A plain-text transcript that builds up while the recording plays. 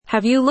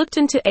Have you looked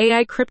into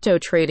AI crypto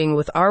trading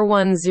with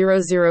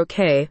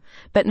R100K,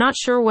 but not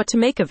sure what to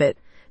make of it?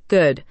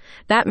 Good.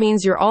 That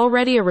means you're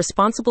already a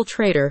responsible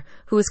trader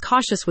who is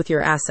cautious with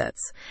your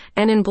assets.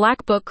 And in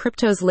Black Book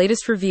Crypto's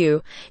latest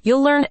review,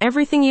 you'll learn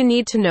everything you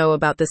need to know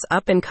about this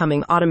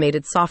up-and-coming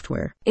automated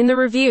software. In the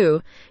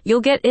review,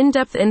 you'll get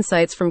in-depth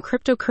insights from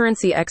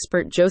cryptocurrency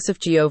expert Joseph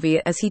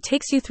Giovi as he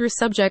takes you through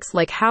subjects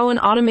like how an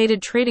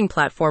automated trading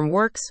platform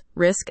works,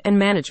 risk, and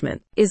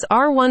management. Is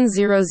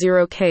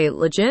R100K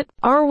legit?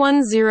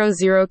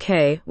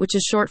 R100K, which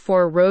is short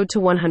for Road to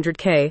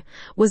 100K,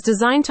 was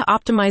designed to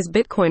optimize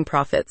Bitcoin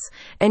profits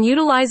and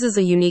utilizes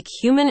a unique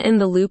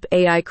human-in-the-loop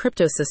AI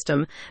crypto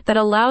system that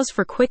allows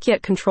for quick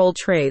yet controlled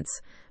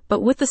trades.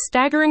 But with the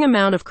staggering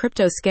amount of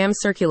crypto scams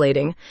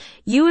circulating,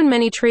 you and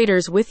many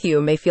traders with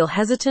you may feel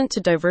hesitant to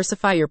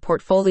diversify your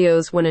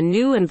portfolios when a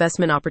new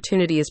investment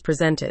opportunity is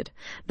presented.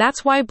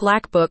 That's why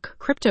Black Book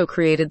Crypto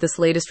created this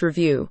latest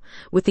review,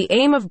 with the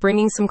aim of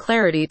bringing some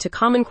clarity to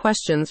common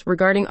questions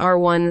regarding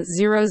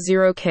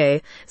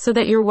R100K so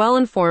that you're well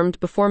informed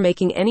before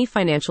making any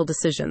financial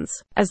decisions.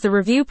 As the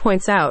review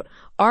points out,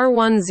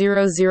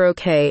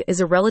 R100K is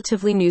a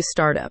relatively new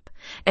startup,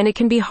 and it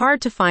can be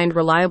hard to find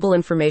reliable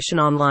information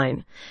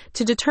online.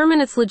 To determine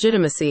its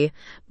legitimacy,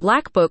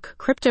 Black Book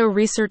Crypto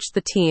researched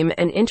the team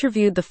and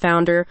interviewed the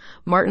founder,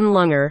 Martin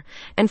Lunger,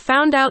 and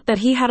found out that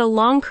he had a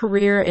long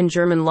career in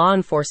German law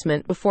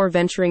enforcement before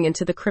venturing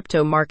into the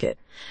crypto market.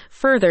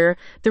 Further,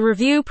 the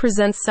review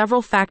presents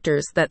several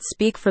factors that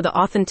speak for the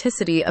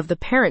authenticity of the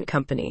parent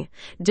company.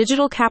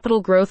 Digital Capital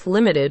Growth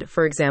Limited,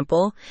 for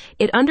example,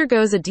 it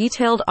undergoes a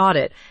detailed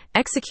audit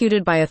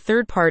executed by a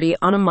third party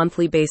on a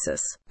monthly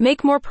basis.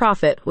 Make more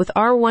profit with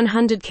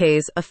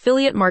R100K's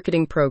affiliate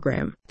marketing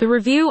program. The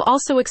review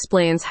also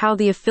explains how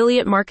the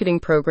affiliate marketing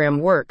program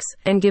works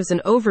and gives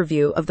an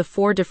overview of the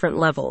 4 different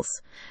levels.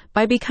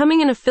 By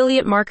becoming an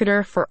affiliate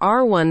marketer for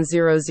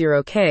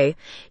R100K,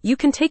 you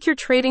can take your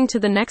trading to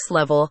the next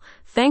level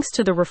thanks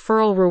to the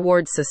referral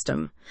reward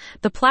system.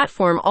 The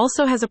platform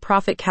also has a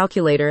profit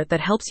calculator that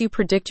helps you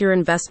predict your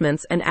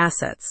investments and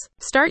assets.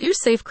 Start your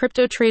safe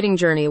crypto trading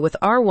journey with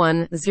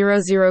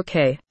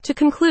R100K. To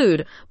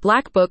conclude,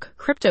 Black Book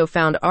Crypto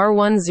found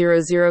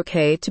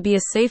R100K to be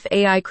a safe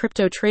AI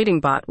crypto trading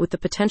bot with the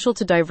potential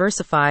to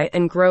diversify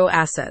and grow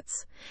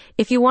assets.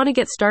 If you want to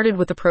get started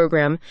with the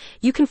program,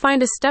 you can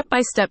find a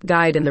step-by-step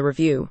guide in the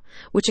review,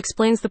 which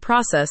explains the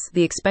process,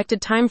 the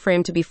expected time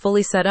frame to be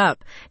fully set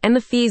up, and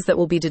the fees that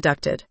will be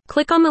deducted.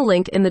 Click on the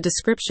link in the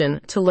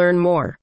description to learn more.